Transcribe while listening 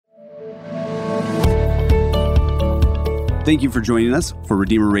Thank you for joining us for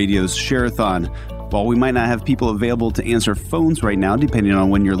Redeemer Radio's Share-a-thon. While we might not have people available to answer phones right now, depending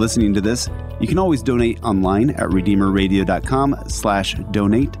on when you're listening to this, you can always donate online at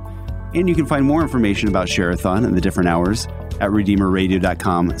redeemerradio.com/donate. And you can find more information about Share-a-thon and the different hours at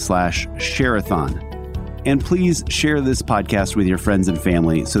redeemerradio.com/share-a-thon. And please share this podcast with your friends and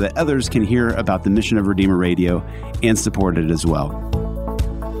family so that others can hear about the mission of Redeemer Radio and support it as well.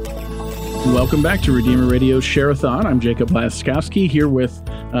 Welcome back to Redeemer Radio's Share-a-thon. I'm Jacob Laskowski here with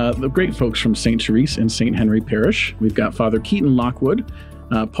the great folks from St. Therese and St. Henry Parish. We've got Father Keaton Lockwood,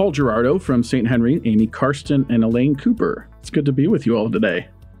 Paul Gerardo from St. Henry, Amy Karsten, and Elaine Cooper. It's good to be with you all today.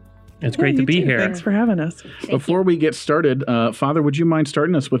 It's great to be here. Thanks for having us. Before we get started, Father, would you mind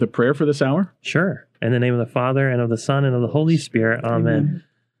starting us with a prayer for this hour? Sure. In the name of the Father, and of the Son, and of the Holy Spirit. Amen.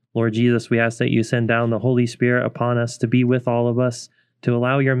 Lord Jesus, we ask that you send down the Holy Spirit upon us to be with all of us, to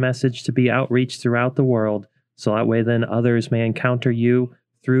allow your message to be outreached throughout the world, so that way then others may encounter you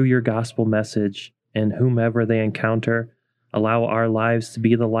through your gospel message, and whomever they encounter, allow our lives to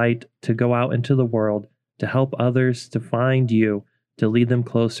be the light to go out into the world, to help others to find you, to lead them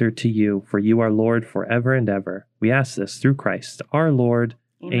closer to you, for you are Lord forever and ever. We ask this through Christ, our Lord.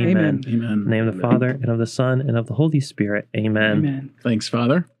 Amen. Amen. In the name of the Father, and of the Son, and of the Holy Spirit. Amen. Amen. Thanks,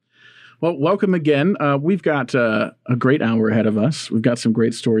 Father. Well, welcome again. We've got a great hour ahead of us. We've got some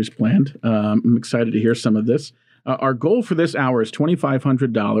great stories planned. I'm excited to hear some of this. Our goal for this hour is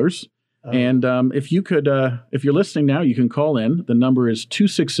 $2,500. And if you're listening now, you can call in. The number is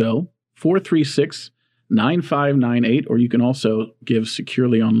 260-436-9598, or you can also give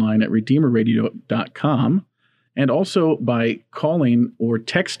securely online at redeemerradio.com, and also by calling or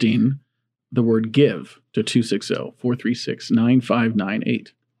texting the word give to 260-436-9598.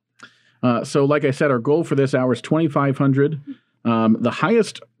 So like I said, our goal for this hour is $2,500. The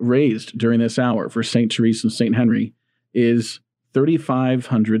highest raised during this hour for St. Therese and St. Henry is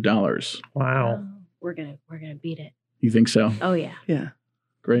 $3,500. Wow. We're gonna beat it. You think so? Oh yeah. Yeah.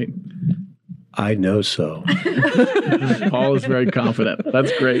 Great. I know so. Paul is very confident.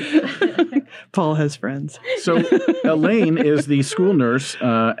 That's great. Paul has friends. So Elaine is the school nurse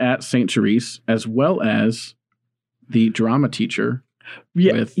at St. Therese, as well as the drama teacher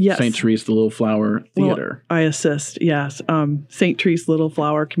with yes. St. Therese the Little Flower Theater. Well, I assist, yes. St. Therese Little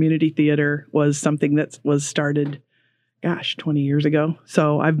Flower Community Theater was something that was started, 20 years ago.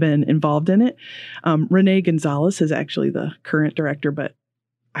 So I've been involved in it. Renee Gonzalez is actually the current director, but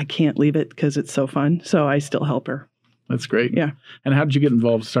I can't leave it because it's so fun. So I still help her. That's great. Yeah. And how did you get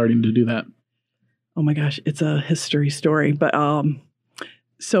involved starting to do that? Oh my gosh, it's a history story. But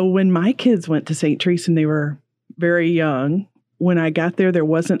so when my kids went to St. Therese and they were very young, when I got there, there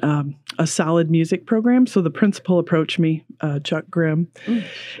wasn't a solid music program. So the principal approached me, Chuck Grimm,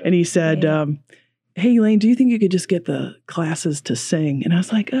 and he said, hey, Elaine, do you think you could just get the classes to sing? And I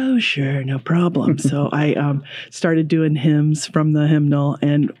was like, oh, sure, no problem. So I started doing hymns from the hymnal,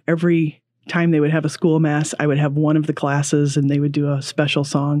 and every time they would have a school mass, I would have one of the classes, and they would do a special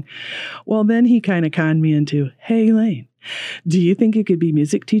song. Well, then he kind of conned me into, hey, Elaine, do you think you could be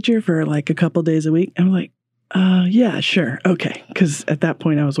music teacher for like a couple days a week? And I'm like, yeah, sure. Okay. Because at that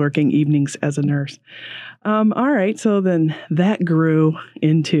point I was working evenings as a nurse. All right. So then that grew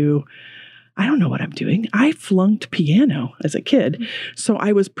into, I don't know what I'm doing. I flunked piano as a kid. So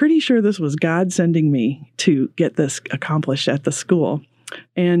I was pretty sure this was God sending me to get this accomplished at the school.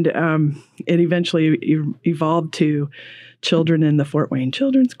 And it eventually evolved to children in the Fort Wayne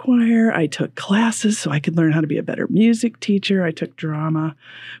Children's Choir. I took classes so I could learn how to be a better music teacher. I took drama.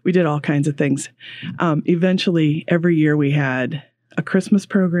 We did all kinds of things. Eventually, every year we had a Christmas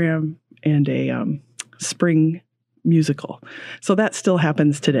program and a spring musical. So that still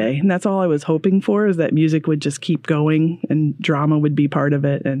happens today. And that's all I was hoping for, is that music would just keep going and drama would be part of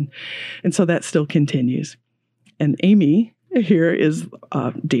it. And so that still continues. And Amy here is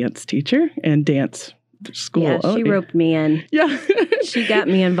a dance teacher and dance school. Yeah, she roped me in. Yeah. She got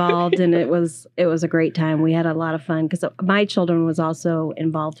me involved, and it was a great time. We had a lot of fun because my children was also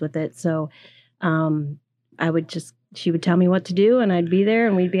involved with it. So she would tell me what to do, and I'd be there,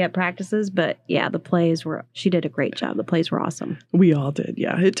 and we'd be at practices. But yeah, she did a great job. The plays were awesome. We all did.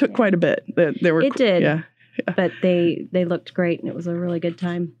 Yeah. It took quite a bit. It did. Yeah. But they looked great, and it was a really good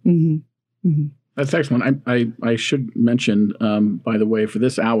time. Mm-hmm. Mm-hmm. That's excellent. I should mention, by the way, for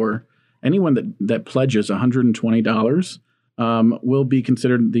this hour, anyone that pledges $120 will be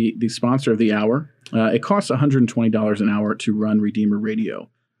considered the sponsor of the hour. It costs $120 an hour to run Redeemer Radio,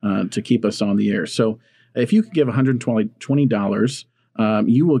 to keep us on the air. So if you could give $120,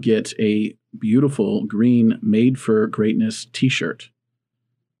 you will get a beautiful green Made for Greatness t-shirt.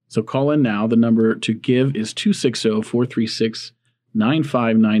 So call in now. The number to give is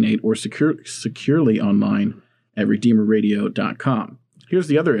 260-436-9598 or securely online at redeemerradio.com. Here's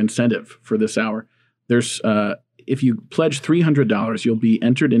the other incentive for this hour. There's if you pledge $300, you'll be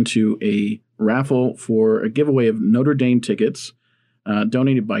entered into a raffle for a giveaway of Notre Dame tickets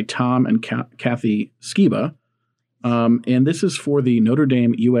donated by Tom and Kathy Skiba. And this is for the Notre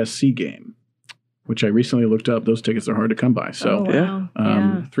Dame USC game, which I recently looked up. Those tickets are hard to come by. So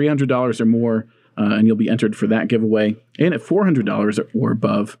 $300 or more, and you'll be entered for that giveaway. And at $400 or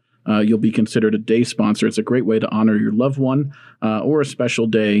above, you'll be considered a day sponsor. It's a great way to honor your loved one or a special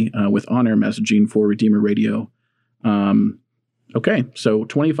day with honor messaging for Redeemer Radio. Okay, so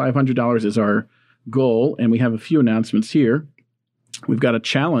 $2,500 is our goal, and we have a few announcements here. We've got a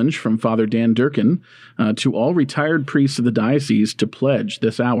challenge from Father Dan Durkin to all retired priests of the diocese to pledge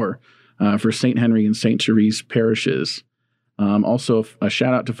this hour for St. Henry and St. Therese parishes. Also, a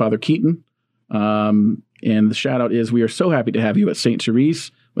shout out to Father Keaton. And the shout out is, we are so happy to have you at St.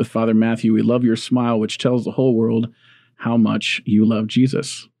 Therese with Father Matthew. We love your smile, which tells the whole world how much you love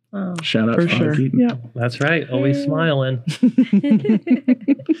Jesus. Oh, shout out to Father Keaton. Yeah, that's right. Always smiling.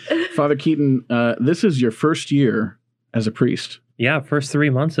 Father Keaton, this is your first year as a priest. Yeah, first 3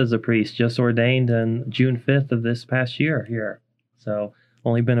 months as a priest, just ordained on June 5th of this past year here. So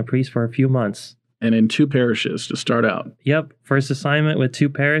only been a priest for a few months. And in 2 parishes to start out. Yep. First assignment with 2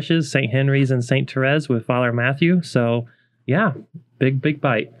 parishes, St. Henry's and St. Therese with Father Matthew. So yeah, big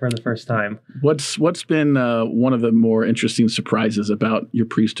bite for the first time. What's been one of the more interesting surprises about your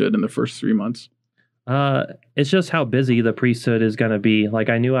priesthood in the first 3 months? It's just how busy the priesthood is going to be. Like,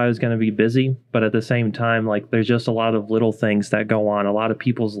 I knew I was going to be busy, but at the same time, like, there's just a lot of little things that go on, a lot of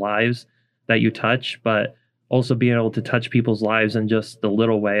people's lives that you touch, but also being able to touch people's lives in just the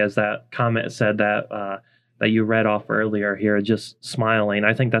little way, as that comment said that you read off earlier here, just smiling.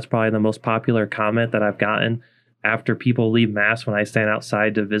 I think that's probably the most popular comment that I've gotten after people leave Mass when I stand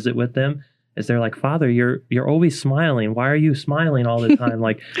outside to visit with them. Is they're like, Father, you're always smiling. Why are you smiling all the time?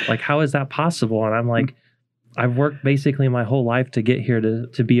 like how is that possible? And I'm like, I've worked basically my whole life to get here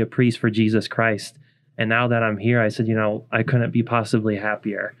to be a priest for Jesus Christ. And now that I'm here, I said, I couldn't be possibly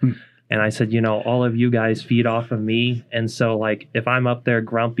happier. And I said, all of you guys feed off of me. And so, like, if I'm up there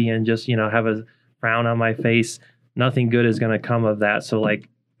grumpy and just, have a frown on my face, nothing good is going to come of that. So, like,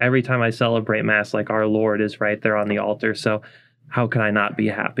 every time I celebrate Mass, like, our Lord is right there on the altar. So how can I not be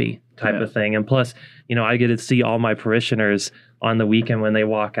happy type of thing? And plus, I get to see all my parishioners on the weekend when they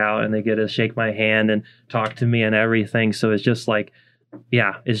walk out, and they get to shake my hand and talk to me and everything. So it's just like,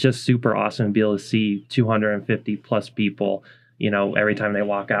 it's just super awesome to be able to see 250 plus people, every time they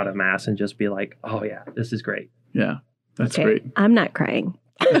walk out of Mass, and just be like, oh yeah, this is great. Yeah, that's great. I'm not crying.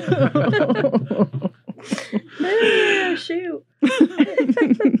 Shoot.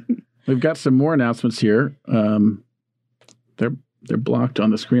 We've got some more announcements here. They're blocked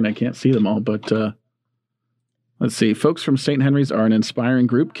on the screen. I can't see them all, but let's see. Folks from St. Henry's are an inspiring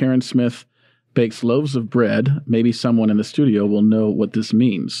group. Karen Smith bakes loaves of bread. Maybe someone in the studio will know what this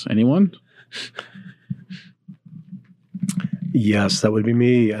means. Anyone? Yes, that would be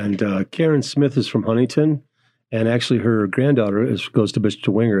me. And Karen Smith is from Huntington, and actually her granddaughter goes to Bishop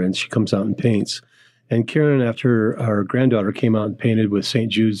DeWinger, and she comes out and paints. And Karen, after our granddaughter came out and painted with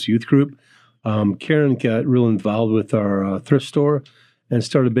St. Jude's youth group, Karen got real involved with our thrift store and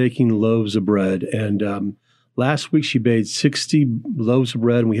started baking loaves of bread. And last week she baked 60 loaves of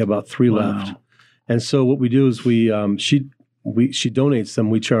bread, and we have about 3 left. And so what we do is she donates them.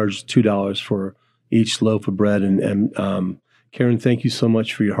 We charge $2 for each loaf of bread. And Karen, thank you so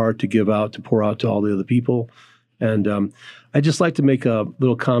much for your heart to give out, to pour out to all the other people. And I'd just like to make a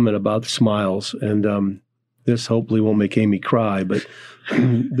little comment about smiles. And this hopefully won't make Amy cry, but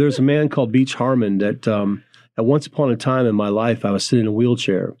there's a man called Beach Harmon that at once upon a time in my life, I was sitting in a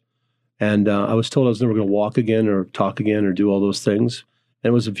wheelchair, and I was told I was never going to walk again or talk again or do all those things.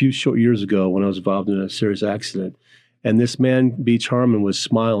 And it was a few short years ago when I was involved in a serious accident. And this man, Beach Harmon, was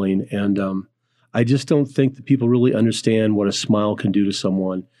smiling. And I just don't think that people really understand what a smile can do to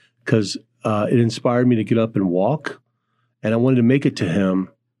someone, because it inspired me to get up and walk. And I wanted to make it to him,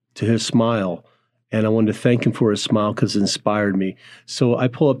 to his smile. And I wanted to thank him for his smile because it inspired me. So I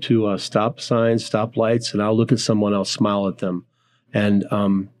pull up to stop signs, stop lights, and I'll look at someone, I'll smile at them. And,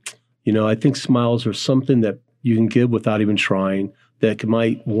 I think smiles are something that you can give without even trying, that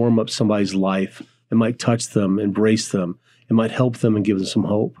might warm up somebody's life. It might touch them, embrace them. It might help them and give them some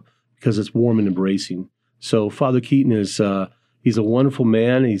hope because it's warm and embracing. So Father Keaton is he's a wonderful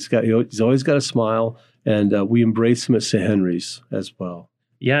man. He's always got a smile, and we embrace him at St. Henry's as well.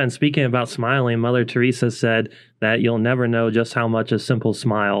 Yeah, and speaking about smiling, Mother Teresa said that you'll never know just how much a simple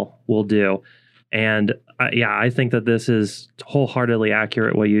smile will do. And I think that this is wholeheartedly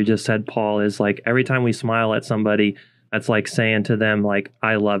accurate. What you just said, Paul, is like every time we smile at somebody, that's like saying to them, like,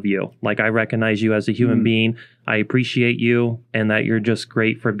 I love you. Like, I recognize you as a human being. I appreciate you and that you're just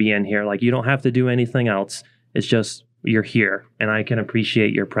great for being here. Like, you don't have to do anything else. It's just you're here and I can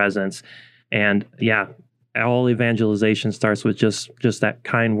appreciate your presence. And yeah, all evangelization starts with just that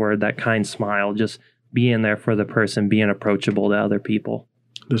kind word, that kind smile, just being there for the person, being approachable to other people.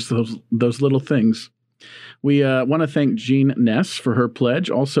 There's those little things. We want to thank Jean Ness for her pledge.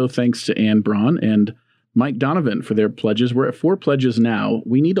 Also, thanks to Ann Braun and Mike Donovan for their pledges. We're at 4 pledges now.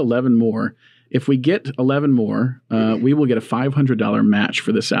 We need 11 more. If we get 11 more, we will get a $500 match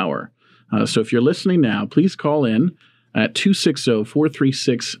for this hour. So if you're listening now, please call in at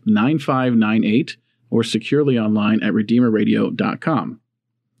 260-436-9598 or securely online at redeemerradio.com.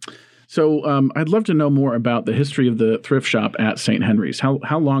 So I'd love to know more about the history of the thrift shop at St. Henry's.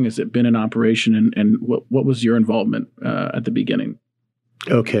 How long has it been in operation, and what was your involvement at the beginning?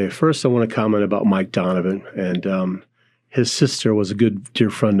 Okay, first I want to comment about Mike Donovan. And his sister was a good, dear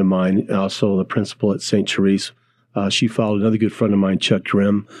friend of mine, also the principal at St. Therese. She followed another good friend of mine, Chuck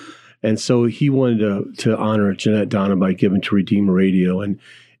Grimm. And so he wanted to honor Jeanette Donovan by giving to Redeemer Radio. And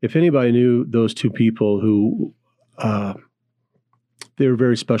if anybody knew those two people who, they were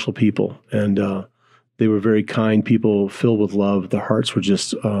very special people, and they were very kind people filled with love. Their hearts were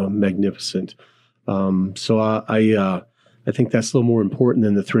just magnificent. So I think that's a little more important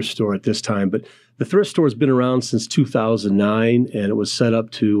than the thrift store at this time. But the thrift store has been around since 2009, and it was set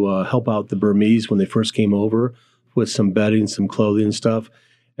up to help out the Burmese when they first came over with some bedding, some clothing and stuff.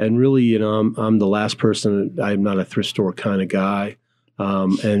 And really, I'm the last person. I'm not a thrift store kind of guy.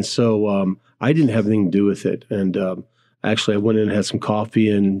 And so I didn't have anything to do with it. And actually, I went in and had some coffee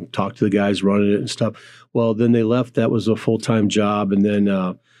and talked to the guys running it and stuff. Well, then they left. That was a full-time job. And then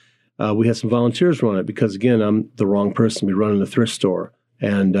we had some volunteers run it because, again, I'm the wrong person to be running a thrift store.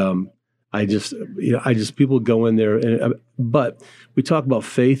 And people go in there. But we talk about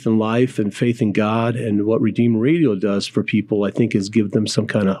faith and life and faith in God, and what Redeemer Radio does for people, I think, is give them some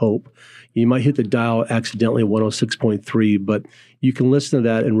kind of hope. You might hit the dial accidentally at 106.3, but you can listen to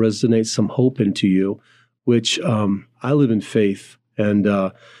that and resonate some hope into you, which I live in faith. And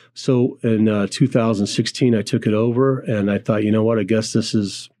so in 2016, I took it over, and I thought, you know what, I guess this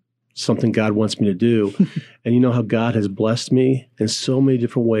is something God wants me to do. And you know how God has blessed me in so many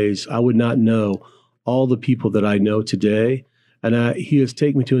different ways. I would not know all the people that I know today. And he has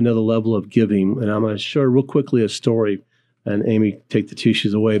taken me to another level of giving. And I'm going to share real quickly a story. And Amy, take the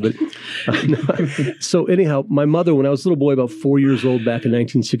tissues away. But so anyhow, my mother, when I was a little boy, about 4 years old, back in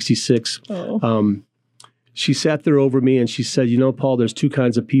 1966, she sat there over me and she said, you know, Paul, there's two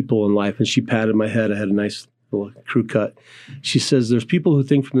kinds of people in life. And she patted my head. I had a nice little crew cut. She says, there's people who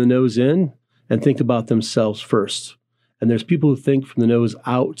think from the nose in and think about themselves first. And there's people who think from the nose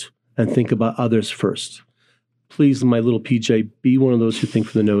out and think about others first. Please, my little PJ, be one of those who think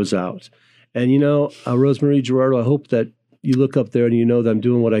from the nose out. And, you know, Rosemary Gerardo, I hope that you look up there and you know that I'm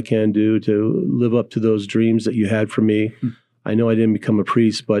doing what I can do to live up to those dreams that you had for me. I know I didn't become a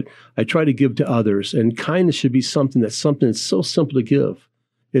priest, but I try to give to others. And kindness should be something that's so simple to give.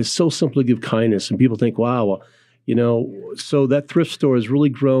 It's so simple to give kindness. And people think, wow, well, you know, so that thrift store has really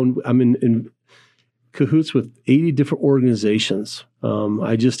grown. I'm in cahoots with 80 different organizations.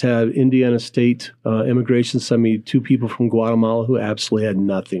 I just had Indiana State Immigration send me 2 people from Guatemala who absolutely had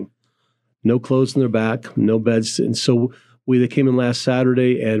nothing. No clothes in their back, no beds. And so they came in last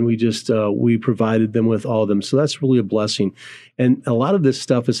Saturday, and we provided them with all of them. So that's really a blessing. And a lot of this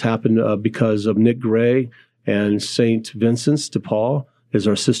stuff has happened because of Nick Gray and St. Vincent's de Paul is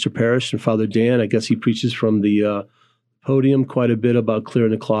our sister parish. And Father Dan, I guess he preaches from the podium quite a bit about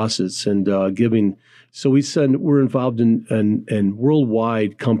clearing the closets and giving. So we're involved in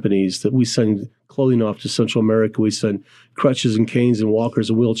worldwide companies that we send clothing off to Central America. We send crutches and canes and walkers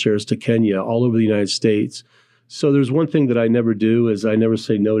and wheelchairs to Kenya, all over the United States. So there's one thing that I never do is I never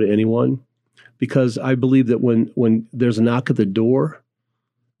say no to anyone, because I believe that when there's a knock at the door,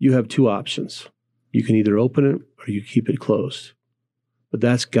 you have 2 options. You can either open it or you keep it closed. But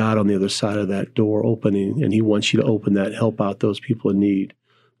that's God on the other side of that door opening, and he wants you to open that, help out those people in need,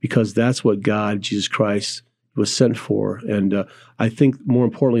 because that's what God, Jesus Christ, was sent for. And I think more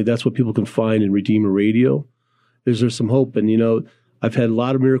importantly, that's what people can find in Redeemer Radio. There's some hope. And, you know, I've had a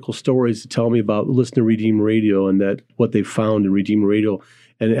lot of miracle stories to tell me about listening to Redeemer Radio and that what they found in Redeemer Radio,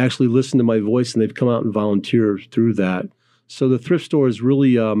 and actually listen to my voice, and they've come out and volunteered through that. So the thrift store is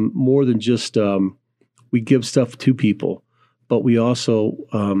really more than just we give stuff to people, but we also,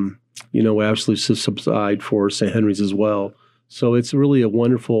 we absolutely subside for St. Henry's as well. So it's really a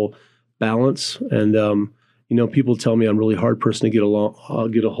wonderful balance. And, people tell me I'm a really hard person to get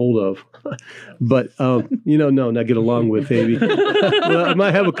a hold of. But, no, not get along with, maybe. Well, I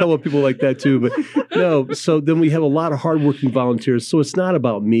might have a couple of people like that too. But no, so then we have a lot of hardworking volunteers. So it's not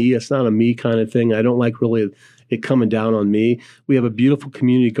about me. It's not a me kind of thing. I don't like really it coming down on me. We have a beautiful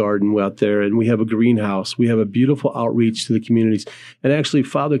community garden out there, and we have a greenhouse. We have a beautiful outreach to the communities. And actually,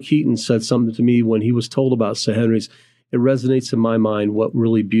 Father Keaton said something to me when he was told about St. Henry's. It resonates in my mind what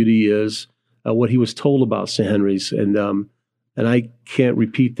really beauty is, what he was told about St. Henry's. And I can't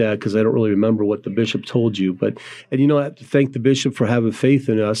repeat that because I don't really remember what the bishop told you. And I have to thank the bishop for having faith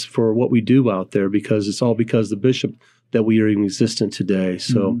in us for what we do out there, because it's all because the bishop that we are even existent today.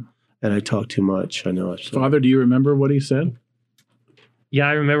 So, and I talk too much, I know. So. Father, do you remember what he said? Yeah,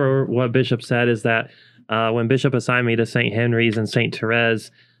 I remember what Bishop said is that when Bishop assigned me to St. Henry's and St. Therese,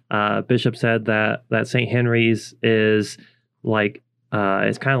 Bishop said that St. Henry's is like,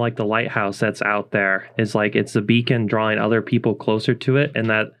 it's kind of like the lighthouse that's out there. It's a beacon drawing other people closer to it, and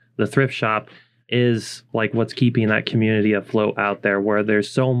that the thrift shop is like what's keeping that community afloat out there, where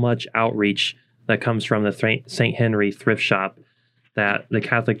there's so much outreach that comes from the St. Henry thrift shop that the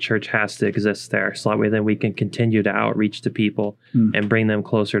Catholic Church has to exist there. So that way then we can continue to outreach to people and bring them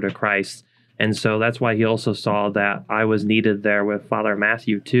closer to Christ. And so that's why he also saw that I was needed there with Father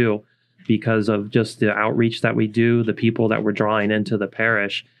Matthew too, because of just the outreach that we do, the people that we're drawing into the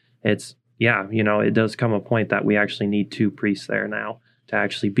parish. It does come a point that we actually need 2 priests there now to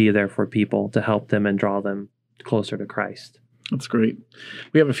actually be there for people, to help them and draw them closer to Christ. That's great.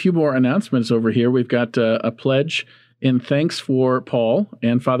 We have a few more announcements over here. We've got a pledge in thanks for Paul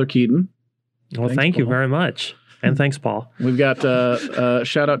and Father Keaton. Well, thank you very much. And thanks, Paul. We've got a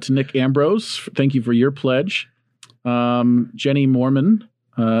shout out to Nick Ambrose. Thank you for your pledge. Jenny Mormon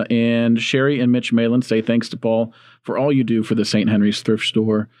and Sherry and Mitch Malin say thanks to Paul for all you do for the St. Henry's Thrift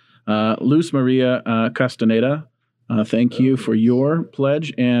Store. Luz Maria Castaneda, thank you for your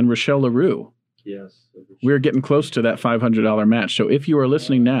pledge. And Rochelle LaRue. Yes. We're getting close to that $500 match. So if you are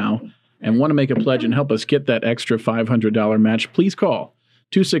listening now and want to make a pledge and help us get that extra $500 match, please call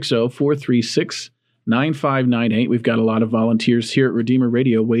 260-436-9598. We've got a lot of volunteers here at Redeemer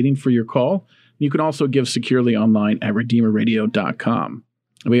Radio waiting for your call. You can also give securely online at redeemerradio.com.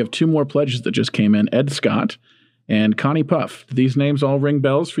 We have 2 more pledges that just came in. Ed Scott and Connie Puff. Do these names all ring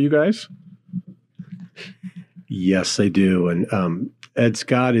bells for you guys? Yes, they do. And Ed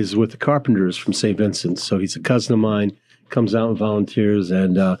Scott is with the Carpenters from St. Vincent. So he's a cousin of mine, comes out and volunteers.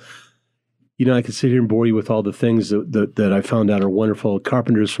 And, I could sit here and bore you with all the things that I found out are wonderful.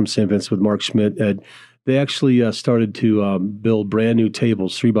 Carpenters from St. Vincent with Mark Schmidt. They actually started to build brand new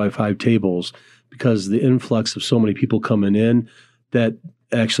tables, 3x5 tables, because the influx of so many people coming in that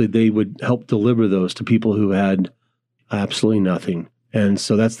actually they would help deliver those to people who had absolutely nothing. And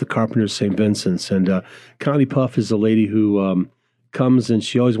so that's the Carpenters St. Vincent's. And Connie Puff is a lady who comes and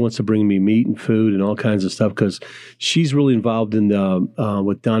she always wants to bring me meat and food and all kinds of stuff because she's really involved in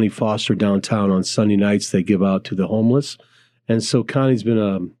with Donnie Foster downtown on Sunday nights. They give out to the homeless. And so Connie's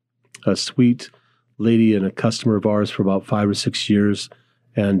been a sweet lady and a customer of ours for about 5 or 6 years.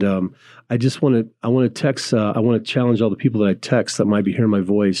 And I want to challenge all the people that I text that might be hearing my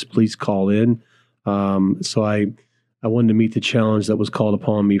voice. Please call in. So I wanted to meet the challenge that was called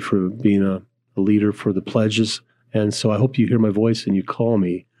upon me for being a leader for the pledges. And so I hope you hear my voice and you call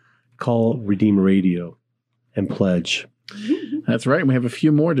me. Call Redeemer Radio and pledge. That's right. We have a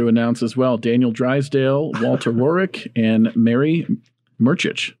few more to announce as well. Daniel Drysdale, Walter Rorick, and Mary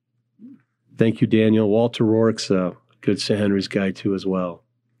Murchich. Thank you, Daniel. Walter Rorick's a good St. Henry's guy, too, as well.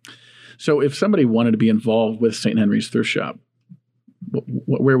 So if somebody wanted to be involved with St. Henry's Thrift Shop,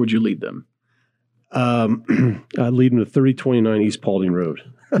 where would you lead them? I'd lead them to 3029 East Paulding Road.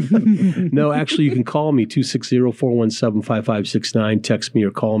 No, actually, you can call me, 260-417-5569. Text me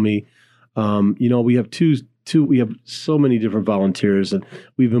or call me. We have we have so many different volunteers, and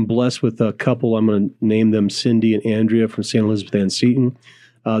we've been blessed with a couple. I'm going to name them Cindy and Andrea from St. Elizabeth Ann Seton.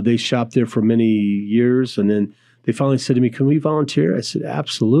 They shopped there for many years, and then they finally said to me, "Can we volunteer?" I said,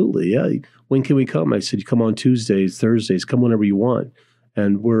 "Absolutely, yeah. When can we come?" I said, "You come on Tuesdays, Thursdays, come whenever you want."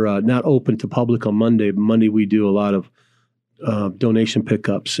 And we're not open to public on Monday. Monday we do a lot of donation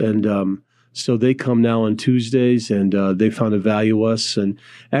pickups, and so they come now on Tuesdays, and they found a value us. And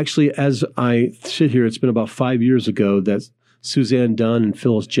actually, as I sit here, it's been about 5 years ago that Suzanne Dunn and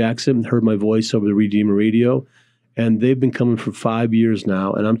Phyllis Jackson heard my voice over the Redeemer Radio, and they've been coming for 5 years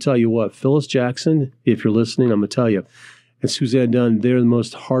now. And I'm telling you what, Phyllis Jackson, if you're listening, I'm going to tell you, and Suzanne Dunn, they're the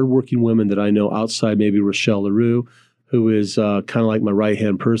most hardworking women that I know outside maybe Rochelle LaRue, who is kind of like my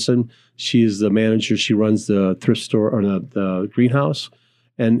right-hand person. She is the manager. She runs the thrift store or the greenhouse.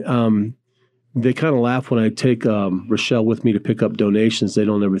 And they kind of laugh when I take Rochelle with me to pick up donations. They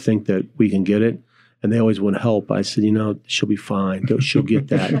don't ever think that we can get it. And they always want help. I said, she'll be fine. She'll get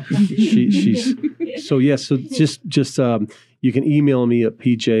that. She's so, yes. So just you can email me at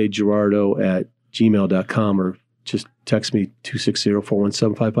pjgerardo@gmail.com or just text me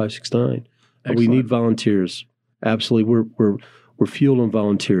 260-417-5569. We need volunteers. Absolutely. We're fueled on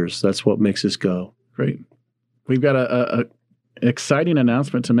volunteers. That's what makes us go. Great. We've got a exciting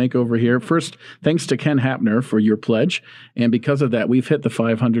announcement to make over here. First, thanks to Ken Hapner for your pledge. And because of that, we've hit the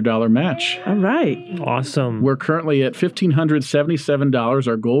 $500 match. All right. Awesome. We're currently at $1,577.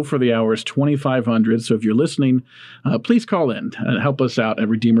 Our goal for the hour is $2,500. So if you're listening, please call in and help us out at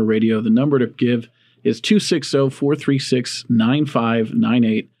Redeemer Radio. The number to give is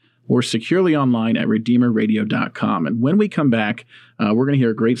 260-436-9598 or securely online at redeemerradio.com. And when we come back, we're going to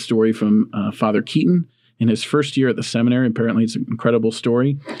hear a great story from Father Keaton in his first year at the seminary. Apparently, it's an incredible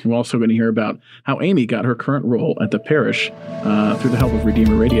story. We're also going to hear about how Amy got her current role at the parish through the help of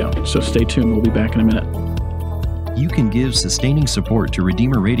Redeemer Radio. So stay tuned. We'll be back in a minute. You can give sustaining support to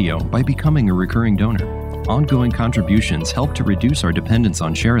Redeemer Radio by becoming a recurring donor. Ongoing contributions help to reduce our dependence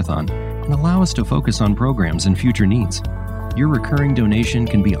on Share-a-thon and allow us to focus on programs and future needs. Your recurring donation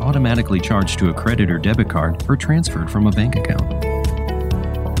can be automatically charged to a credit or debit card or transferred from a bank account.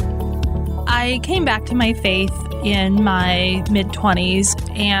 I came back to my faith in my mid-20s,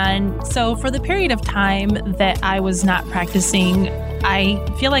 and so for the period of time that I was not practicing, I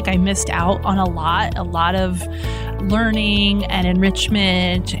feel like I missed out on a lot of learning and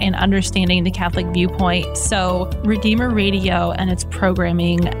enrichment and understanding the Catholic viewpoint. So Redeemer Radio and its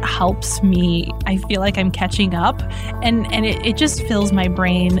programming helps me. I feel like I'm catching up, and it just fills my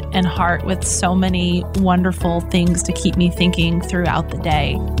brain and heart with so many wonderful things to keep me thinking throughout the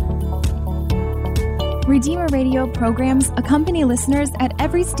day. Redeemer Radio programs accompany listeners at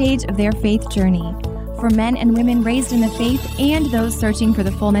every stage of their faith journey. For men and women raised in the faith and those searching for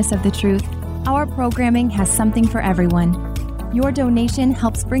the fullness of the truth, our programming has something for everyone. Your donation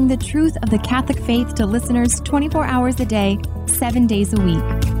helps bring the truth of the Catholic faith to listeners 24 hours a day, 7 days a week.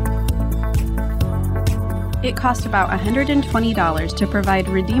 It costs about $120 to provide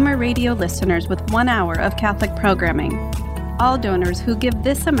Redeemer Radio listeners with 1 hour of Catholic programming. All donors who give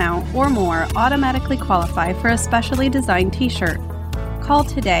this amount or more automatically qualify for a specially designed t-shirt. Call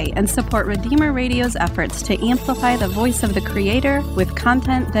today and support Redeemer Radio's efforts to amplify the voice of the Creator with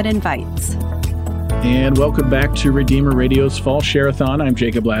content that invites. And welcome back to Redeemer Radio's Fall Share-a-thon. I'm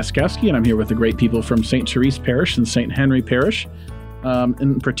Jacob Laskowski, and I'm here with the great people from St. Therese Parish and St. Henry Parish.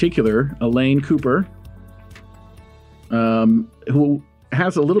 In particular, Elaine Cooper, who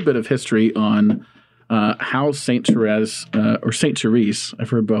has a little bit of history on how St. Therese, or St. Therese, I've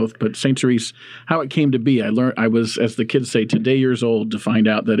heard both, but St. Therese, how it came to be. I was, as the kids say, today years old to find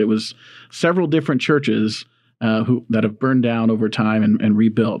out that it was several different churches that have burned down over time and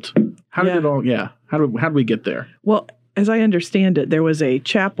rebuilt. How did it all, how did we get there? Well, as I understand it, there was a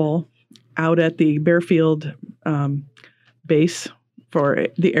chapel out at the Bearfield base for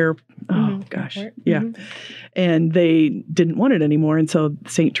the air. Oh, gosh. Yeah. And they didn't want it anymore. And so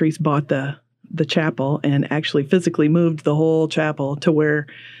St. Therese bought the chapel and actually physically moved the whole chapel to where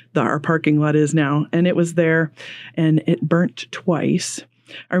our parking lot is now. And it was there, and it burnt twice.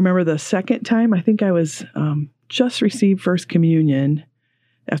 I remember the second time, I think I was just received First Communion.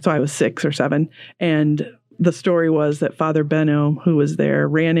 So I was 6 or 7. And the story was that Father Benno, who was there,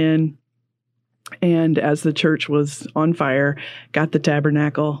 ran in, and as the church was on fire, got the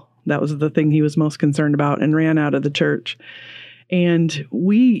tabernacle. That was the thing he was most concerned about, and ran out of the church. And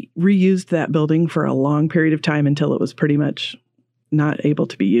we reused that building for a long period of time until it was pretty much not able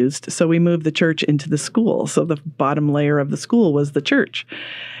to be used. So we moved the church into the school. So the bottom layer of the school was the church.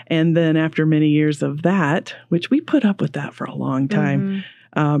 And then after many years of that, which we put up with that for a long time,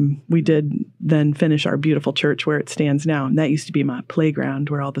 we did then finish our beautiful church where it stands now. And that used to be my playground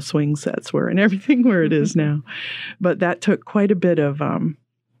where all the swing sets were and everything where it is now. But that took quite a bit of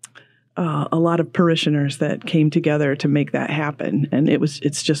a lot of parishioners that came together to make that happen. And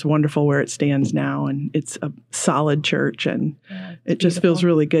it's just wonderful where it stands now. And it's a solid church, and it just feels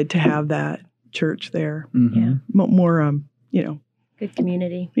really good to have that church there. Yeah. More, good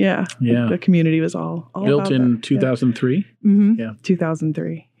community. Yeah. Yeah. The community was all built about in that. 2003. Yeah.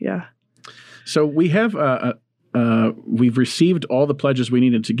 2003. Yeah. So we have, we've received all the pledges we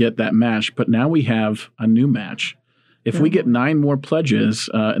needed to get that match, but now we have a new match. If we get 9 more pledges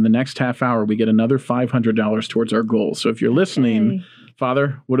in the next half hour, we get another $500 towards our goal. So if you're listening,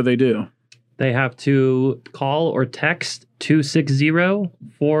 Father, what do? They have to call or text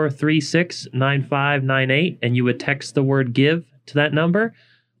 260-436-9598, and you would text the word give to that number,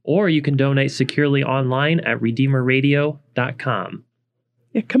 or you can donate securely online at redeemerradio.com.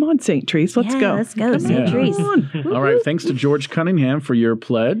 Yeah, come on, St. Therese. Let's go. Let's go, St. Therese. All right. Thanks to George Cunningham for your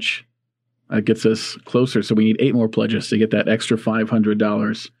pledge. That gets us closer. So we need 8 more pledges to get that extra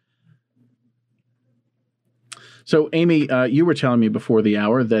 $500. So, Amy, you were telling me before the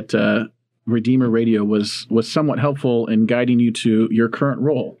hour that Redeemer Radio was somewhat helpful in guiding you to your current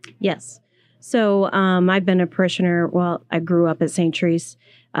role. Yes. So I've been a parishioner. Well, I grew up at St. Therese.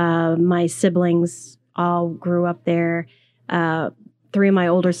 My siblings all grew up there. 3 of my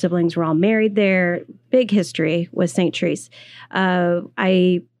older siblings were all married there. Big history with St. Therese.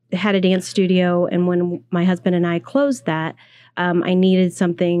 I had a dance studio, and when my husband and I closed that, I needed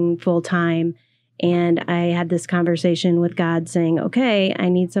something full-time. And I had this conversation with God saying, okay, I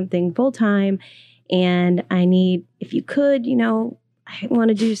need something full-time, and I need, if you could, I want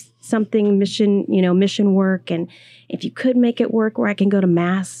to do something mission work. And if you could make it work where I can go to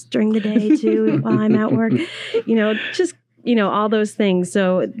mass during the day too, while I'm at work, all those things.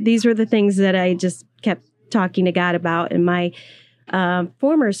 So these were the things that I just kept talking to God about. And my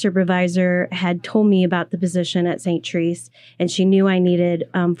former supervisor had told me about the position at St. Therese, and she knew I needed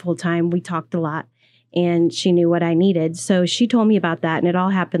full-time. We talked a lot, and she knew what I needed. So she told me about that, and it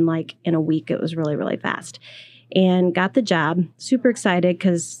all happened like in a week. It was really, really fast. And got the job. Super excited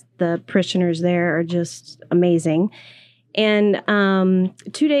because the parishioners there are just amazing. And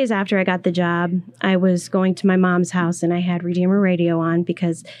 2 days after I got the job, I was going to my mom's house, and I had Redeemer Radio on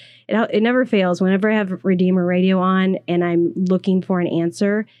because it never fails. Whenever I have Redeemer Radio on and I'm looking for an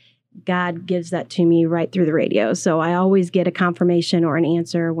answer, God gives that to me right through the radio. So I always get a confirmation or an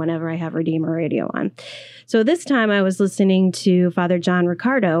answer whenever I have Redeemer Radio on. So this time I was listening to Father John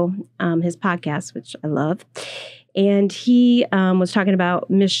Ricardo, his podcast, which I love. And he was talking about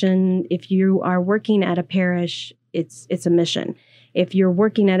mission. If you are working at a parish, it's a mission. If you're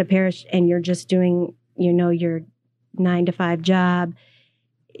working at a parish and you're just doing, your 9-to-5 job,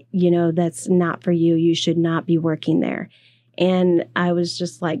 that's not for you. You should not be working there. And I was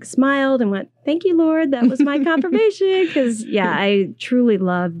just smiled and went, thank you, Lord. That was my confirmation. Because, I truly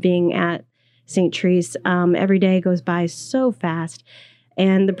love being at St. Therese. Every day goes by so fast.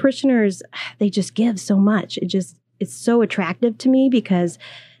 And the parishioners, they just give so much. It's so attractive to me because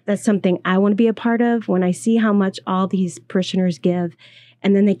that's something I want to be a part of. When I see how much all these parishioners give,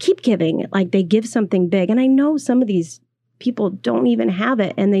 and then they keep giving, they give something big. And I know some of these people don't even have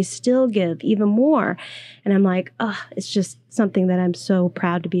it, and they still give even more. And I'm like, it's just something that I'm so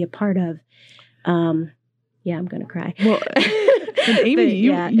proud to be a part of. I'm going to cry. Well, and Amy,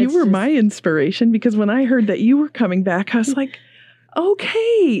 you were my inspiration, because when I heard that you were coming back, I was like, okay,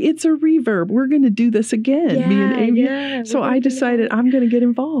 it's a reverb. We're going to do this again, me and Amy. Yeah, so I decided I'm going to get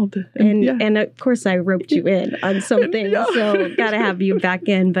involved. And of course, I roped you in on something. So got to have you back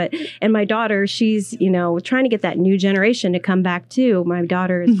in. And my daughter, she's, trying to get that new generation to come back too. My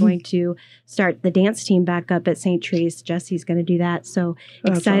daughter is going to start the dance team back up at St. Therese. Jesse's going to do that. So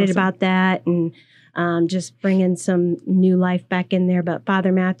excited about that. And just bringing some new life back in there. But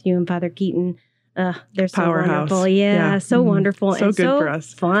Father Matthew and Father Keaton, they're so powerhouse. Wonderful. Yeah, so wonderful. So and good so for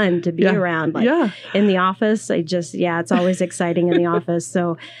us. Fun to be around. In the office, it's always exciting in the office.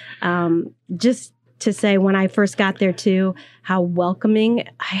 So just to say, when I first got there too, how welcoming.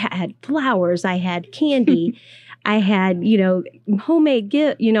 I had flowers, I had candy, I had, homemade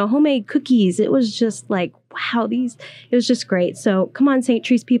cookies. It was just like, wow, it was just great. So come on, St.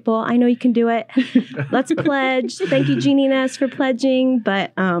 Therese people. I know you can do it. Let's pledge. Thank you, Jeannie Ness, for pledging.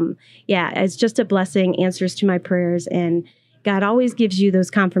 But it's just a blessing, answers to my prayers. And God always gives you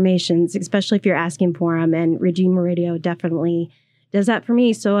those confirmations, especially if you're asking for them. And Redeemer Radio definitely does that for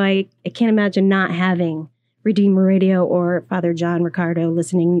me. So I can't imagine not having Redeemer Radio or Father John Ricardo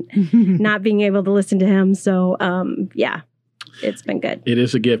listening, not being able to listen to him. So, it's been good. It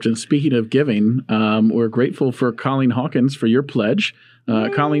is a gift. And speaking of giving, we're grateful for Colleen Hawkins for your pledge.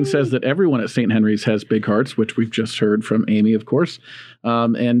 Colleen says that everyone at St. Henry's has big hearts, which we've just heard from Amy, of course.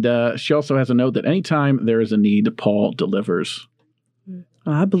 And she also has a note that anytime there is a need, Paul delivers.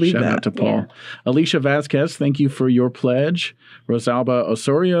 I believe Shout that. out to Paul. Yeah. Alicia Vasquez, thank you for your pledge. Rosalba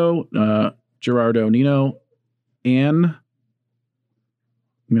Osorio, Gerardo Nino, Anne, I'm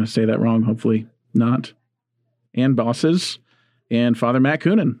going to say that wrong, hopefully not, Ann Bosses, and Father Matt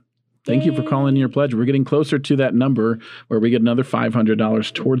Coonan. Thank you for calling in your pledge. We're getting closer to that number where we get another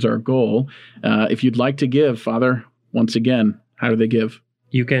 $500 towards our goal. If you'd like to give, Father, once again, how do they give?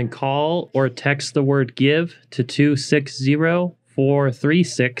 You can call or text the word give to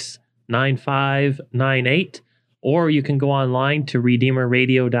 260-436-9598. 9598, or you can go online to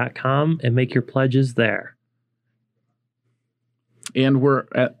redeemerradio.com and make your pledges there. And we're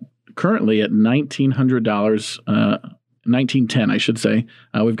currently at $1,900, $1,910, I should say.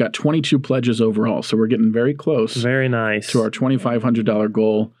 We've got 22 pledges overall, so we're getting very close. Very nice. To our $2,500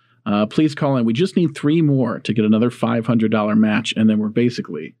 goal. Please call in. We just need 3 more to get another $500 match, and then we're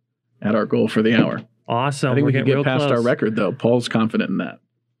basically at our goal for the hour. Awesome. I think we can get real past close. our record, though. Paul's confident in that.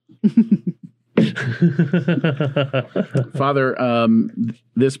 Father,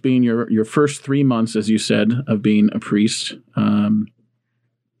 this being your first 3 months, as you said, of being a priest,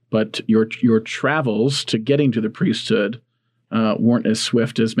 but your travels to getting to the priesthood weren't as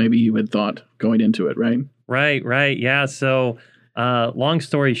swift as maybe you had thought going into it, right? Right. Yeah. So long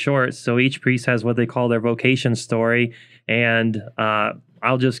story short, so each priest has what they call their vocation story, and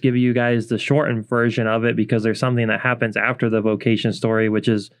I'll just give you guys the shortened version of it because there's something that happens after the vocation story, which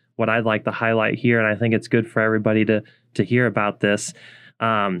is what I'd like to highlight here, and I think it's good for everybody to hear about this.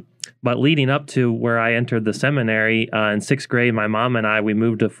 But leading up to where I entered the seminary in 6th grade, my mom and we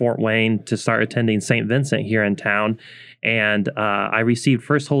moved to Fort Wayne to start attending St. Vincent here in town, and I received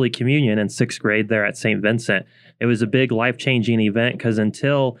First Holy Communion in 6th grade there at St. Vincent. It was a big life-changing event because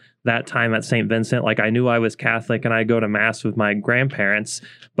until that time at St. Vincent, like I knew I was Catholic and I go to Mass with my grandparents,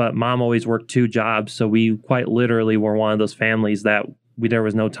 but Mom always worked 2 jobs, so we quite literally were one of those families that there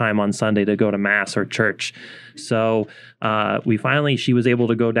was no time on Sunday to go to Mass or church. So she was able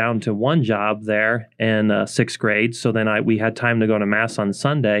to go down to 1 job there in 6th grade. So then we had time to go to Mass on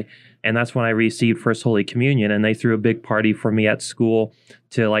Sunday. And that's when I received First Holy Communion. And they threw a big party for me at school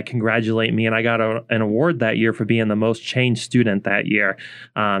to congratulate me. And I got an award that year for being the most changed student that year,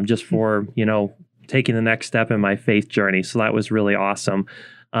 just for, taking the next step in my faith journey. So that was really awesome.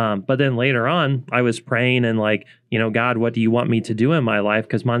 But then later on, I was praying and God, what do you want me to do in my life?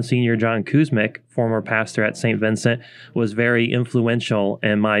 Because Monsignor John Kuzmic, former pastor at St. Vincent, was very influential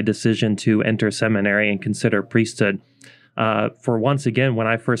in my decision to enter seminary and consider priesthood. For once again, when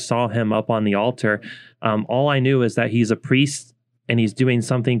I first saw him up on the altar, all I knew is that he's a priest and he's doing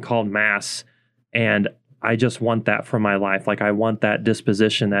something called Mass. And I just want that for my life. I want that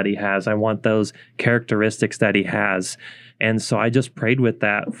disposition that he has. I want those characteristics that he has. And so I just prayed with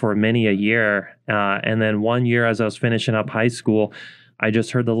that for many a year. And then one year as I was finishing up high school, I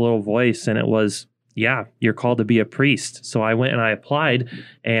just heard the little voice and it was, yeah, you're called to be a priest. So I went and I applied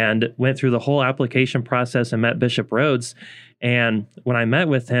and went through the whole application process and met Bishop Rhodes. And when I met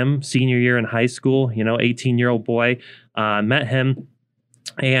with him, senior year in high school, 18-year-old boy, met him.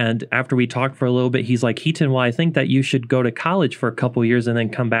 And after we talked for a little bit, he's like, Heaton, well, I think that you should go to college for a couple years and then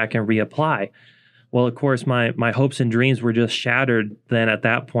come back and reapply. Well, of course, my hopes and dreams were just shattered then at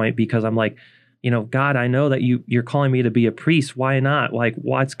that point because I'm like, God, I know that you're calling me to be a priest. Why not?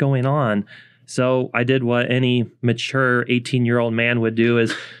 What's going on? So I did what any mature 18-year-old man would do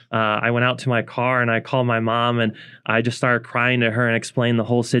is I went out to my car and I called my mom and I just started crying to her and explained the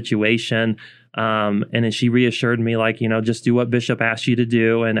whole situation. And then she reassured me just do what Bishop asked you to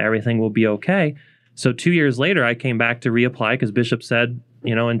do and everything will be okay. So 2 years later, I came back to reapply because Bishop said,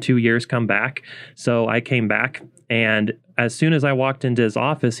 in 2 years, come back. So I came back. And as soon as I walked into his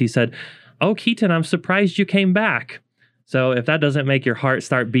office, he said, oh, Keaton, I'm surprised you came back. So if that doesn't make your heart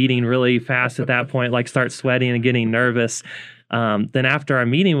start beating really fast at that point, start sweating and getting nervous, then after our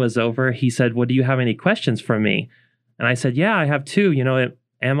meeting was over, he said, well, do you have any questions for me? And I said, yeah, I have 2.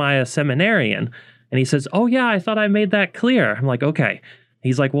 Am I a seminarian? And he says, oh, yeah, I thought I made that clear. I'm like, okay.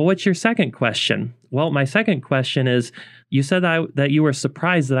 He's like, well, what's your second question? Well, my second question is, you said that you were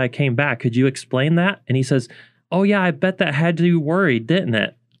surprised that I came back. Could you explain that? And he says, oh, yeah, I bet that had you worried, didn't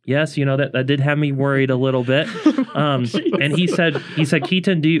it? Yes, that did have me worried a little bit. And he said,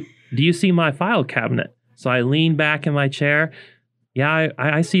 Keaton, do you see my file cabinet? So I leaned back in my chair. Yeah,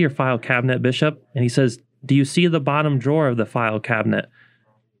 I see your file cabinet, Bishop. And he says, do you see the bottom drawer of the file cabinet?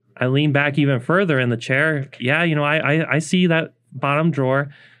 I leaned back even further in the chair. Yeah, I see that bottom drawer.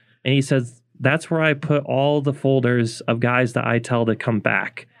 And he says, that's where I put all the folders of guys that I tell to come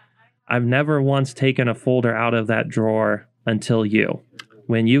back. I've never once taken a folder out of that drawer until you.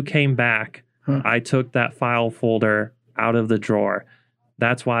 When you came back, I took that file folder out of the drawer.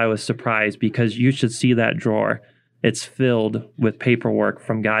 That's why I was surprised, because you should see that drawer. It's filled with paperwork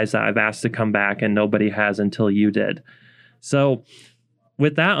from guys that I've asked to come back and nobody has until you did. So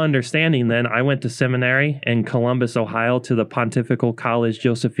with that understanding, then I went to seminary in Columbus, Ohio, to the Pontifical College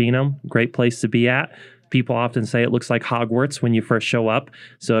Josephinum. Great place to be at. People often say it looks like Hogwarts when you first show up.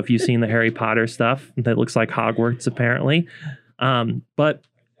 So if you've seen the Harry Potter stuff, that looks like Hogwarts, apparently. But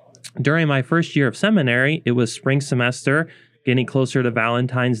during my first year of seminary, it was spring semester, getting closer to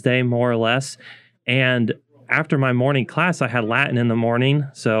Valentine's Day, more or less. And after my morning class, I had Latin in the morning.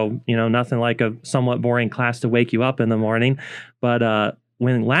 So, nothing like a somewhat boring class to wake you up in the morning. But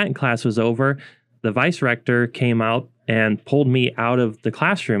when Latin class was over, the vice rector came out and pulled me out of the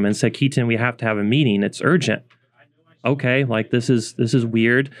classroom and said, Keaton, we have to have a meeting. It's urgent. Okay, this is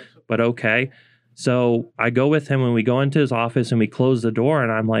weird, but okay. So I go with him when we go into his office and we close the door,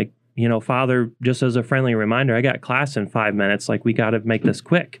 and I'm like, Father, just as a friendly reminder, I got class in 5 minutes. We got to make this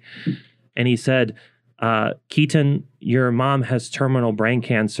quick. And he said, Keaton, your mom has terminal brain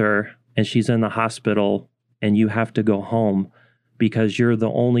cancer and she's in the hospital, and you have to go home because you're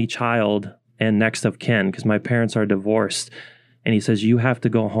the only child and next of kin, because my parents are divorced. And he says, you have to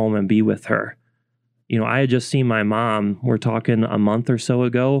go home and be with her. I had just seen my mom, we're talking a month or so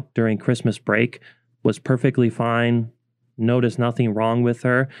ago during Christmas break, was perfectly fine, noticed nothing wrong with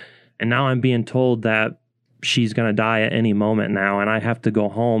her. And now I'm being told that she's going to die at any moment now. And I have to go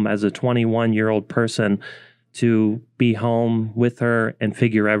home as a 21-year-old person to be home with her and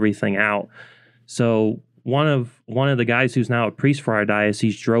figure everything out. So one of the guys who's now a priest for our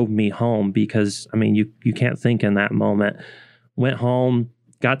diocese drove me home because, you can't think in that moment. Went home,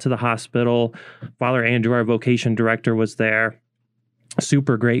 got to the hospital. Father Andrew, our vocation director, was there.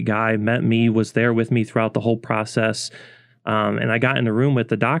 Super great guy, met me, was there with me throughout the whole process. And I got in the room with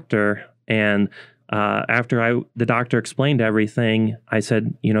the doctor, and after the doctor explained everything, I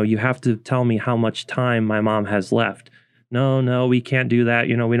said, you have to tell me how much time my mom has left. No, we can't do that.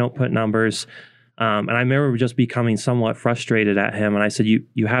 We don't put numbers. And I remember just becoming somewhat frustrated at him. And I said,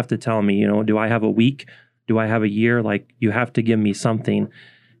 you have to tell me, do I have a week? Do I have a year? You have to give me something.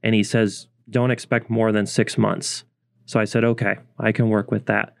 And he says, don't expect more than 6 months. So I said, okay, I can work with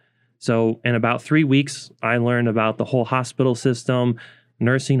that. So in about 3 weeks, I learned about the whole hospital system,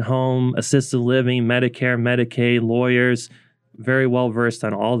 nursing home, assisted living, Medicare, Medicaid, lawyers, very well versed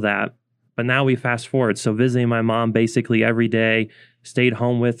on all that. But now we fast forward. So visiting my mom basically every day, stayed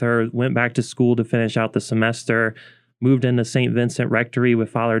home with her, went back to school to finish out the semester, moved into St. Vincent Rectory with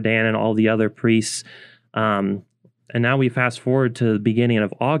Father Dan and all the other priests. And now we fast forward to the beginning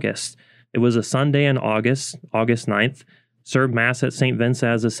of August. It was a Sunday in August 9th, served Mass at St.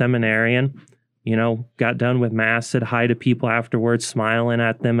 Vincent as a seminarian, got done with Mass, said hi to people afterwards, smiling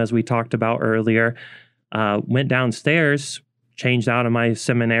at them as we talked about earlier, went downstairs, changed out of my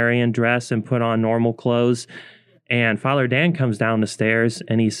seminarian dress and put on normal clothes. And Father Dan comes down the stairs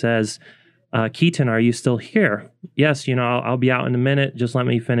and he says, Keaton, are you still here? Yes, I'll be out in a minute. Just let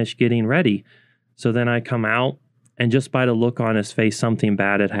me finish getting ready. So then I come out, and just by the look on his face, something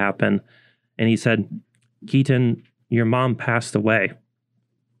bad had happened. And he said, Keaton, your mom passed away.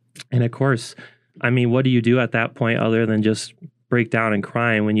 And of course, what do you do at that point other than just break down and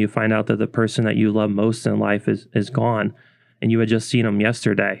crying when you find out that the person that you love most in life is gone, and you had just seen him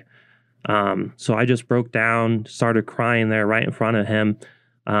yesterday? So I just broke down, started crying there right in front of him.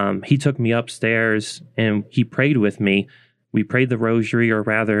 He took me upstairs and he prayed with me. We prayed the rosary, or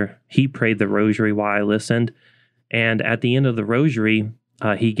rather, he prayed the rosary while I listened. And at the end of the rosary,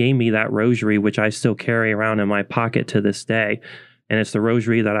 he gave me that rosary, which I still carry around in my pocket to this day. And it's the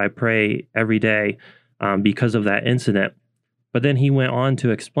rosary that I pray every day because of that incident. But then he went on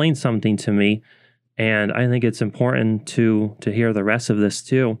to explain something to me, and I think it's important to hear the rest of this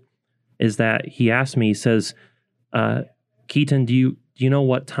too, is that he asked me, he says, Keaton, do you know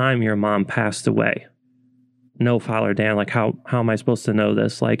what time your mom passed away? No, Father Dan, how am I supposed to know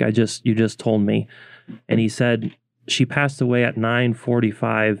this? You just told me. And he said, she passed away at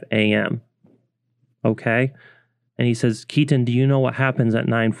 9:45 a.m. Okay. And he says, Keaton, do you know what happens at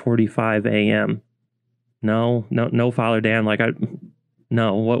 9:45 a.m.? No, Father Dan,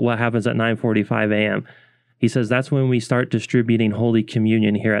 no, what happens at 9:45 a.m.? He says, that's when we start distributing Holy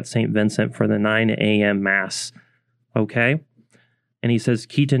Communion here at St. Vincent for the 9 a.m. Mass. Okay. And he says,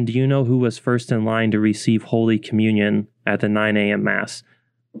 Keaton, do you know who was first in line to receive Holy Communion at the 9 a.m. Mass?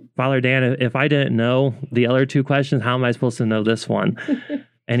 Father Dan, if I didn't know the other two questions, how am I supposed to know this one?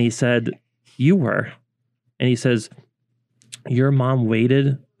 And he said, you were. And he says, your mom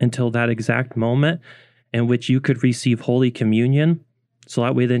waited until that exact moment in which you could receive Holy Communion, so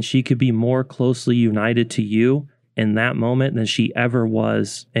that way then she could be more closely united to you in that moment than she ever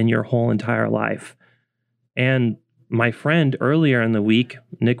was in your whole entire life. And my friend earlier in the week,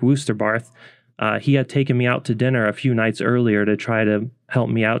 Nick Woosterbarth, he had taken me out to dinner a few nights earlier to try to help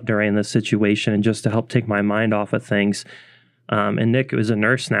me out during this situation and just to help take my mind off of things. And Nick is a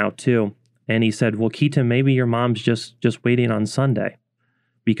nurse now too. And he said, well, Keaton, maybe your mom's just waiting on Sunday,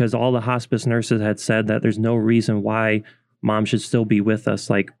 because all the hospice nurses had said that there's no reason why mom should still be with us.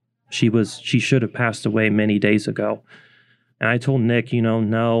 She should have passed away many days ago. And I told Nick,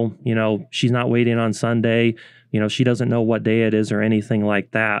 no, she's not waiting on Sunday. She doesn't know what day it is or anything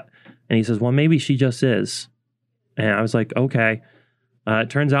like that. And he says, well, maybe she just is. And I was like, okay. It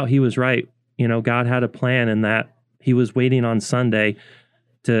turns out he was right. God had a plan in that he was waiting on Sunday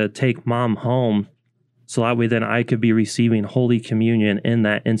to take Mom home so that way then I could be receiving Holy Communion in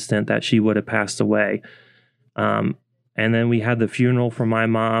that instant that she would have passed away. And then we had the funeral for my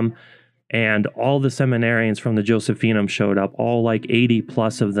mom, and all the seminarians from the Josephinum showed up, all like 80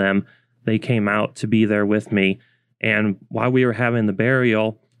 plus of them. They came out to be there with me. And while we were having the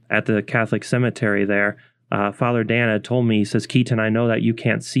burial at the Catholic cemetery there, Father Dan had told me, he says, Keaton, I know that you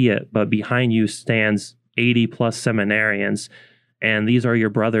can't see it, but behind you stands 80 plus seminarians. And these are your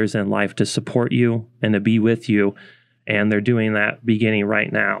brothers in life to support you and to be with you. And they're doing that beginning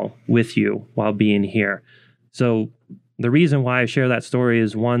right now with you while being here. So the reason why I share that story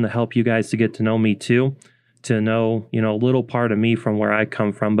is, one, to help you guys to get to know me too, to know, a little part of me from where I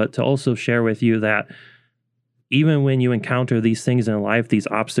come from, but to also share with you that even when you encounter these things in life, these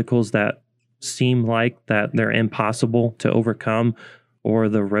obstacles that seem like that they're impossible to overcome, or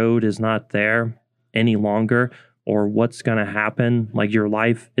the road is not there any longer, or what's going to happen, like your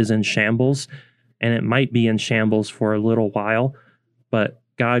life is in shambles, and it might be in shambles for a little while, but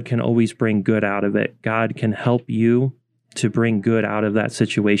God can always bring good out of it. God can help you to bring good out of that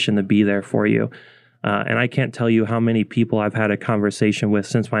situation, to be there for you. And I can't tell you how many people I've had a conversation with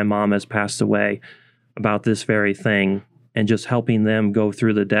since my mom has passed away about this very thing, and just helping them go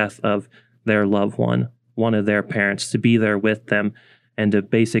through the death of their loved one of their parents, to be there with them and to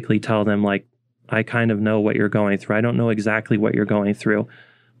basically tell them, like, I kind of know what you're going through. I don't know exactly what you're going through,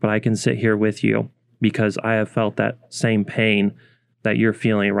 but I can sit here with you because I have felt that same pain that you're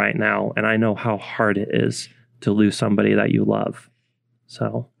feeling right now. And I know how hard it is to lose somebody that you love.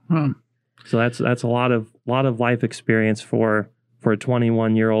 So, so that's a lot of life experience for a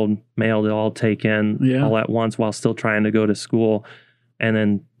 21-year-old male to all take in all at once while still trying to go to school, and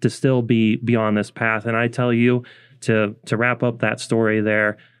then to still be on this path. And I tell you, to wrap up that story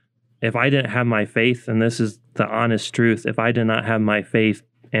there, if I didn't have my faith, and this is the honest truth, if I did not have my faith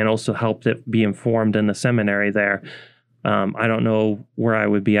and also helped it be informed in the seminary there, I don't know where I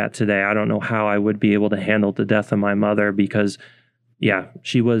would be at today. I don't know how I would be able to handle the death of my mother, because,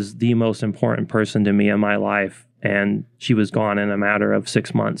 she was the most important person to me in my life, and she was gone in a matter of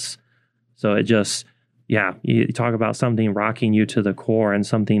 6 months. So it just, you talk about something rocking you to the core and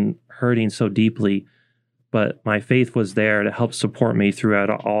something hurting so deeply, but my faith was there to help support me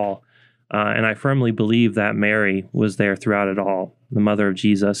throughout it all. And I firmly believe that Mary was there throughout it all, the mother of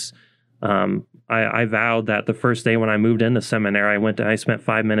Jesus. I vowed that the first day when I moved into seminary, I spent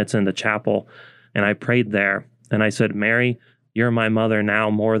 5 minutes in the chapel, and I prayed there. And I said, Mary, you're my mother now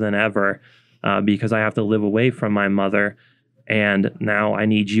more than ever, because I have to live away from my mother. And now I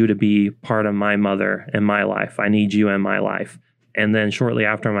need you to be part of my mother in my life. I need you in my life. And then shortly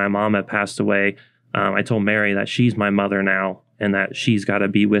after my mom had passed away, I told Mary that she's my mother now, and that she's got to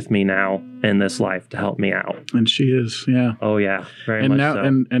be with me now in this life to help me out. And she is, Oh, yeah, very much now, so.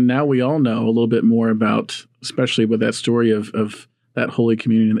 And now we all know a little bit more about, especially with that story of that Holy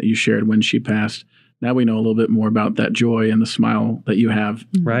Communion that you shared when she passed. Now we know a little bit more about that joy and the smile that you have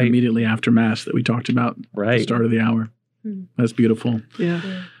immediately after Mass that we talked about at the start of the hour. That's beautiful. Yeah.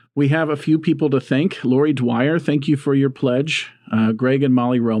 We have a few people to thank. Lori Dwyer, thank you for your pledge. Greg and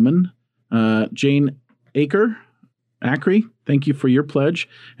Molly Roman. Jane Acri, thank you for your pledge.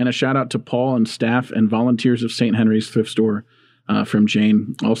 And a shout out to Paul and staff and volunteers of St. Henry's Thrift Store from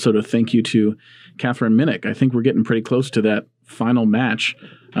Jane. Also to thank you to Catherine Minnick. I think we're getting pretty close to that final match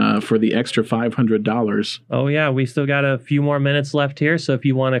for the extra $500. Oh, yeah. We still got a few more minutes left here. So if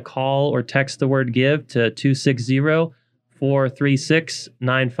you want to call or text the word GIVE to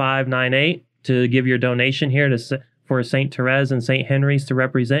 260-436-9598 to give your donation here for St. Therese and St. Henry's to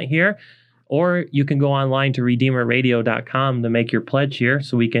represent here. Or you can go online to RedeemerRadio.com to make your pledge here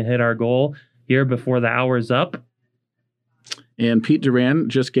so we can hit our goal here before the hour's up. And Pete Duran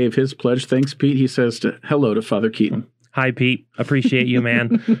just gave his pledge. Thanks, Pete. He says hello to Father Keaton. Hi, Pete. Appreciate you,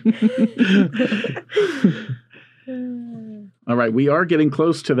 man. All right, we are getting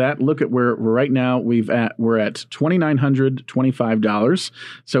close to that. Look at where right now we're at $2,925.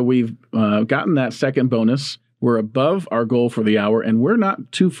 So we've gotten that second bonus. We're above our goal for the hour, and we're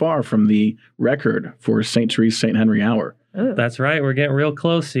not too far from the record for St. Therese St. Henry hour. Oh. That's right. We're getting real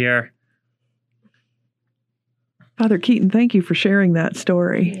close here. Father Keaton, thank you for sharing that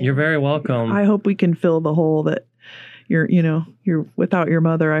story. You're very welcome. I hope we can fill the hole that you're without your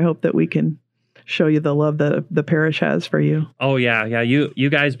mother. I hope that we can show you the love that the parish has for you. Oh, yeah. Yeah. You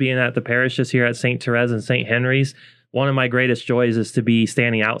guys being at the parishes here at St. Therese and St. Henry's, one of my greatest joys is to be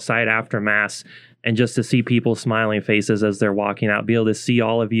standing outside after Mass and just to see people smiling faces as they're walking out, be able to see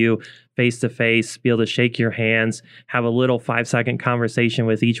all of you face to face, be able to shake your hands, have a little 5-second conversation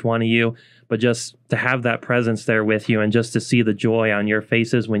with each one of you, but just to have that presence there with you and just to see the joy on your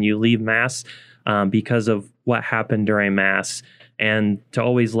faces when you leave Mass because of what happened during Mass. And to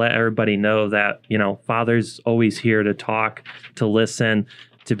always let everybody know that, Father's always here to talk, to listen,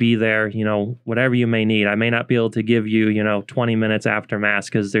 to be there, whatever you may need. I may not be able to give you, 20 minutes after Mass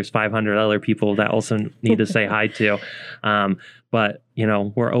because there's 500 other people that also need to say hi to. But,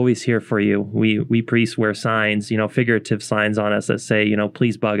 we're always here for you. We priests wear signs, figurative signs on us that say,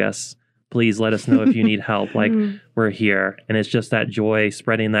 please bug us. Please let us know if you need help. Like we're here. And it's just that joy,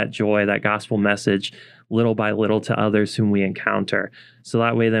 spreading that joy, that gospel message little by little to others whom we encounter. So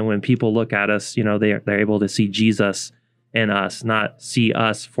that way, then when people look at us, they're able to see Jesus in us, not see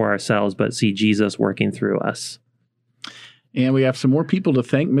us for ourselves, but see Jesus working through us. And we have some more people to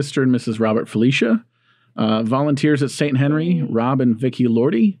thank. Mr. and Mrs. Robert Felicia, volunteers at St. Henry, Rob and Vicky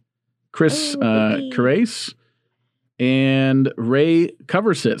Lordy, Chris Carrace, and Ray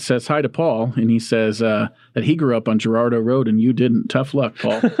Coversit says hi to Paul, and he says that he grew up on Gerardo Road and you didn't. Tough luck,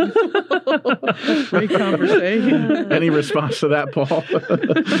 Paul. Great conversation. Any response to that, Paul?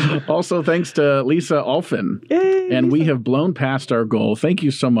 Also, thanks to Lisa Alfin. Yay, and we have blown past our goal. Thank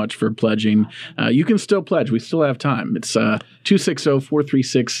you so much for pledging. You can still pledge. We still have time. It's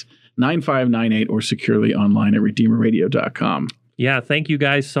 260-436-9598 or securely online at redeemerradio.com. Yeah, thank you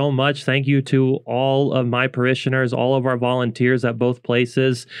guys so much. Thank you to all of my parishioners, all of our volunteers at both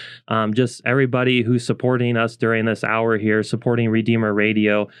places, just everybody who's supporting us during this hour here, supporting Redeemer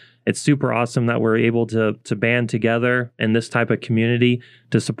Radio. It's super awesome that we're able to band together in this type of community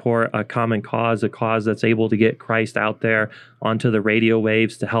to support a common cause, a cause that's able to get Christ out there onto the radio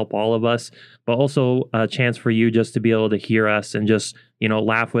waves to help all of us, but also a chance for you just to be able to hear us and just,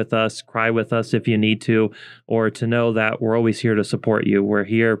 laugh with us, cry with us if you need to, or to know that we're always here to support you. We're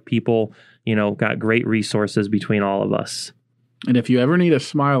here. People, got great resources between all of us. And if you ever need a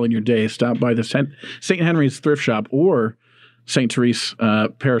smile in your day, stop by the St. Henry's Thrift Shop or St. Therese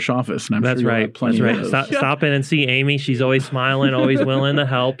Parish Office, and I'm That's sure right. have plenty That's of right. those. Stop in and see Amy. She's always smiling, always willing to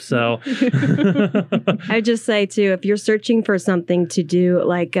help. So I just say too, if you're searching for something to do,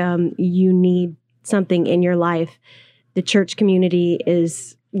 like you need something in your life, the church community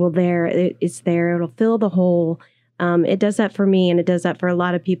it's there. It'll fill the hole. It does that for me, and it does that for a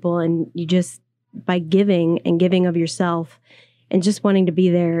lot of people. And you just, by giving of yourself and just wanting to be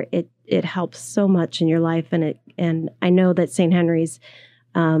there, it helps so much in your life. And I know that St. Henry's,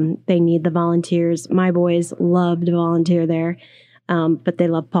 they need the volunteers. My boys love to volunteer there, but they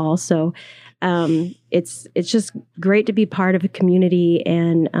love Paul. So it's just great to be part of a community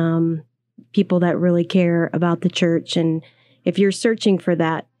and people that really care about the church. And if you're searching for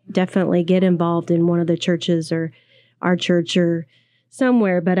that, definitely get involved in one of the churches or our church or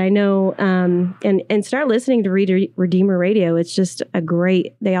somewhere. But I know, and start listening to Redeemer Radio. It's just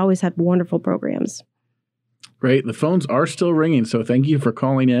they always have wonderful programs. Great. The phones are still ringing, so thank you for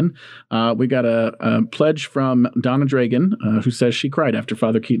calling in. We got a pledge from Donna Dragan, who says she cried after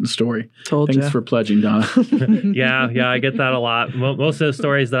Father Keaton's story. Thanks for pledging, Donna. Yeah, I get that a lot. Most of the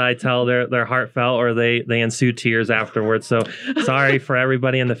stories that I tell, they're heartfelt or they ensue tears afterwards. So sorry for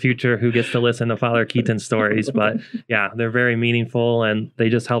everybody in the future who gets to listen to Father Keaton's stories. But yeah, they're very meaningful, and they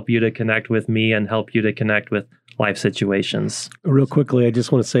just help you to connect with me and help you to connect with life situations. Real quickly, I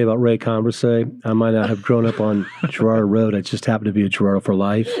just want to say about Ray Converse. I might not have grown up on Gerardo Road. I just happen to be a Gerardo for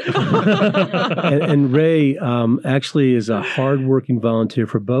life. and Ray actually is a hardworking volunteer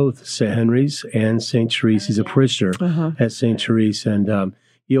for both St. Henry's and St. Therese. He's a parishioner at St. Therese, and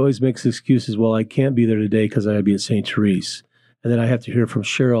he always makes excuses. Well, I can't be there today because I got to be at St. Therese. And then I have to hear from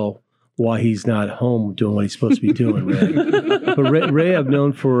Cheryl why he's not home doing what he's supposed to be doing, Ray. But Ray I've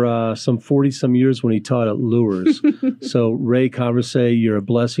known for some 40-some years when he taught at Lures. So Ray Converse, you're a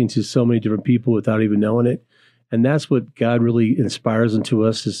blessing to so many different people without even knowing it. And that's what God really inspires into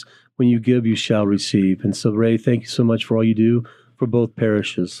us is when you give, you shall receive. And so, Ray, thank you so much for all you do for both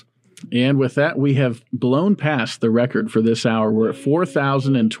parishes. And with that, we have blown past the record for this hour. We're at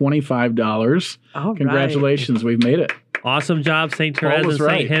 $4,025. All Congratulations. We've made it. Awesome job, St. Therese and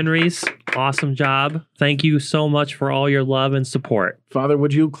St. Henry's. Awesome job. Thank you so much for all your love and support. Father,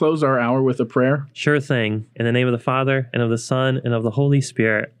 would you close our hour with a prayer? Sure thing. In the name of the Father, and of the Son, and of the Holy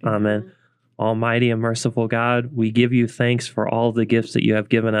Spirit. Amen. Almighty and merciful God, we give you thanks for all the gifts that you have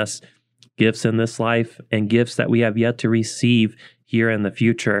given us, gifts in this life and gifts that we have yet to receive here in the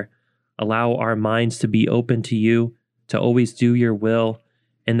future. Allow our minds to be open to you, to always do your will,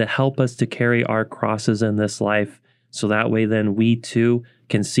 and to help us to carry our crosses in this life, So that way then we too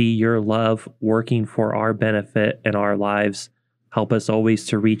can see your love working for our benefit in our lives. Help us always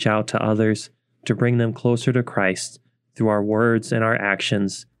to reach out to others, to bring them closer to Christ through our words and our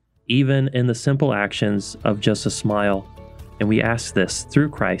actions, even in the simple actions of just a smile. And we ask this through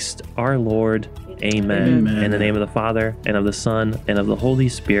Christ, our Lord. Amen. Amen. In the name of the Father, and of the Son, and of the Holy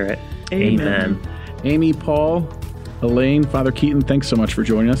Spirit. Amen. Amy, Paul, Elaine, Father Keaton, thanks so much for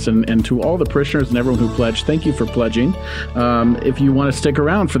joining us. And to all the parishioners and everyone who pledged, thank you for pledging. If you want to stick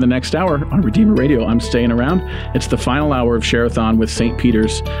around for the next hour on Redeemer Radio, I'm staying around. It's the final hour of Share-a-thon with St.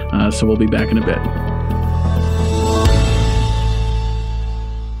 Peter's, so we'll be back in a bit.